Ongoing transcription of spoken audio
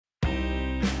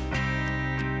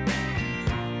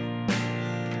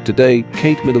Today,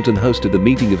 Kate Middleton hosted the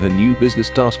meeting of her new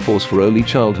Business Taskforce for Early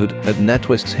Childhood at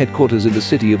NatWest's headquarters in the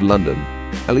City of London.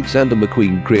 Alexander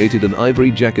McQueen created an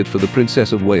ivory jacket for the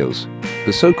Princess of Wales.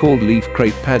 The so-called leaf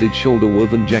crepe padded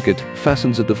shoulder-woven jacket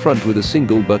fastens at the front with a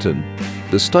single button.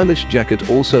 The stylish jacket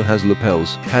also has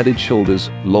lapels, padded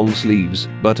shoulders, long sleeves,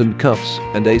 buttoned cuffs,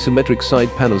 and asymmetric side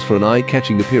panels for an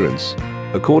eye-catching appearance.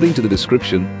 According to the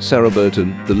description, Sarah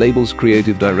Burton, the label's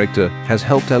creative director, has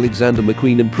helped Alexander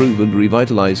McQueen improve and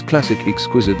revitalize classic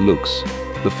exquisite looks.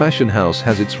 The fashion house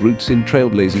has its roots in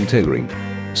trailblazing tailoring.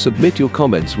 Submit your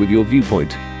comments with your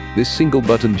viewpoint. This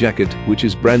single-button jacket, which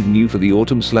is brand new for the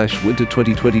autumn/winter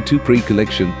 2022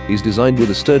 pre-collection, is designed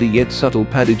with a sturdy yet subtle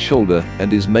padded shoulder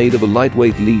and is made of a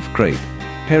lightweight leaf crepe.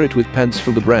 Pair it with pants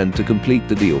from the brand to complete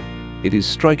the deal. It is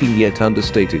striking yet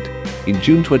understated. In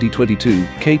June 2022,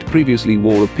 Kate previously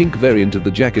wore a pink variant of the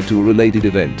jacket to a related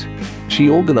event. She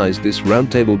organized this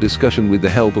roundtable discussion with the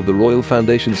help of the Royal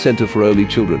Foundation Centre for Early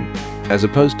Children. As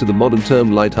opposed to the modern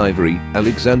term light ivory,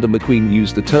 Alexander McQueen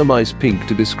used the term ice pink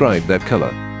to describe that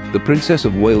color. The Princess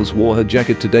of Wales wore her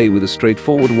jacket today with a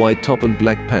straightforward white top and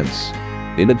black pants.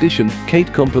 In addition,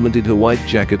 Kate complemented her white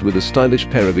jacket with a stylish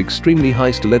pair of extremely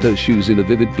high stiletto shoes in a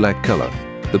vivid black color.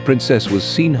 The princess was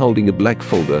seen holding a black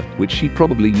folder, which she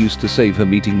probably used to save her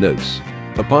meeting notes.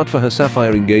 Apart from her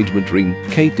sapphire engagement ring,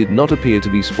 Kate did not appear to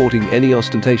be sporting any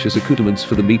ostentatious accoutrements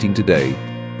for the meeting today.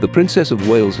 The Princess of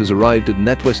Wales has arrived at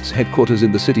NatWest's headquarters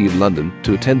in the City of London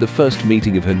to attend the first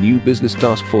meeting of her new Business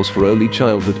Taskforce for Early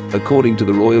Childhood, according to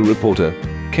the Royal Reporter.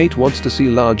 Kate wants to see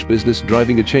large business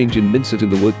driving a change in mindset in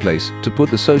the workplace to put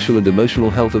the social and emotional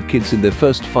health of kids in their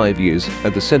first 5 years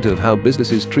at the center of how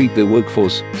businesses treat their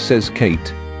workforce, says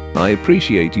Kate. I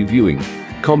appreciate you viewing.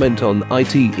 Comment on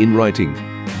IT in writing.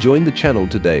 Join the channel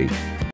today.